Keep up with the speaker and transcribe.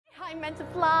I'm meant to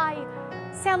fly,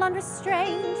 sail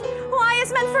unrestrained. Why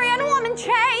is men free and woman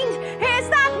chained? Is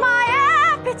that my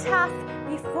epitaph?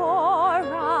 Before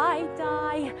I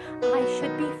die, I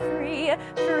should be free,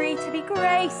 free to be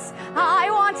grace. I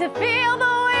want to feel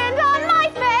the wind on my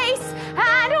face,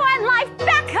 and when life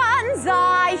beckons,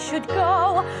 I should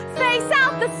go face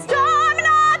out the storm,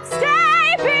 not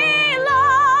stay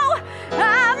below.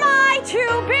 Am I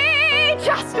to be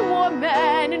just a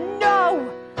woman?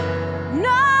 No,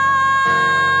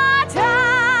 not I.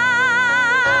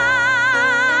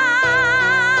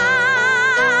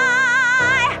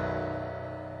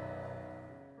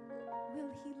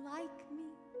 Will he like me?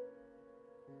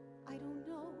 I don't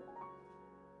know.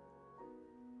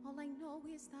 All I know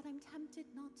is that I'm tempted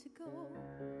not to go.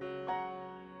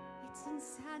 It's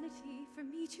insanity for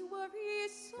me to worry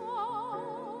so.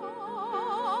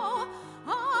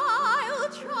 I'll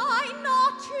try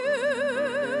not to.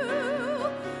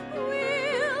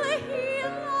 Will he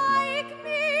like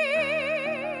me?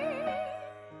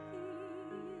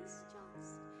 He's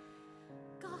just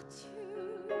got to.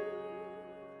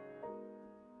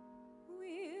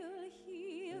 Will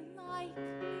he like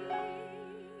me?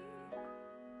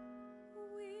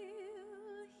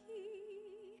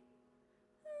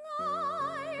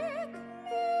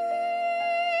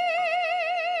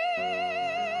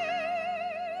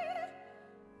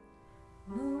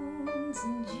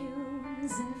 And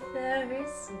Junes and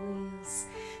Ferris wheels,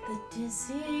 the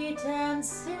dizzy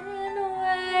dancing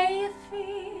way you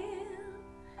feel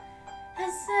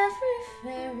as every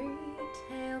fairy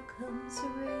tale comes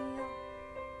real.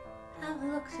 I've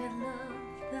looked at love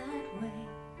that way,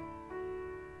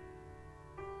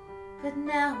 but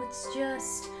now it's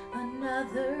just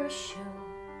another show.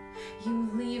 You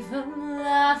leave them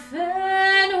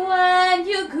laughing when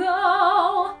you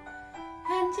go,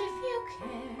 and if you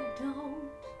care, don't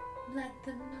let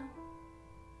them know.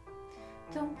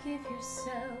 Don't give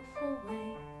yourself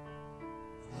away.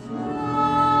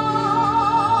 Love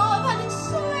and its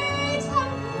sweet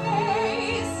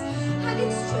embrace and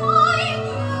its joy in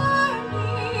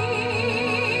yearning.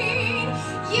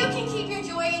 You can keep your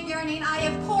joy in yearning. I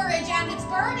have porridge and it's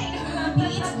burning. Who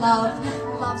needs love?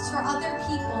 Love's for other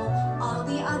people. All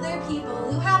the other people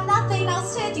who have nothing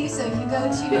else to do. So you go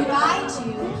to by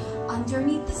two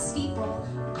underneath the steeple.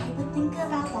 I would think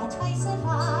about that twice if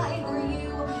I were you.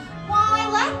 Why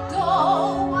let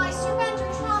go? Why surrender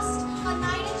trust? A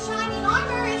knight in shining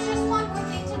armor is just one more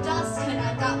thing to dust, and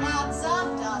I've got lots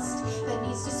of dust that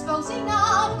needs disposing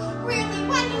of. Really,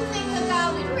 when you think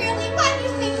about it, really, when you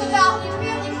think about it,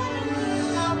 really, when you think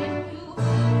about it,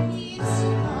 you need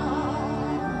love.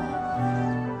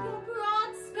 Your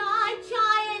broad sky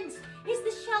giant is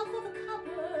the shelf of a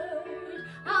cupboard.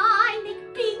 I make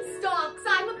beanstalks,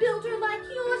 I'm a builder like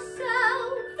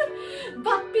yourself.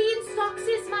 But beanstalks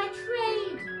is my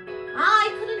trade. I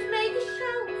couldn't make a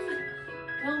shelf.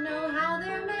 Don't know how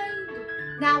they're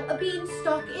made. Now a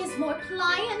beanstalk is more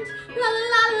pliant. La la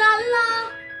la la la.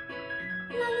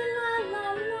 La la la.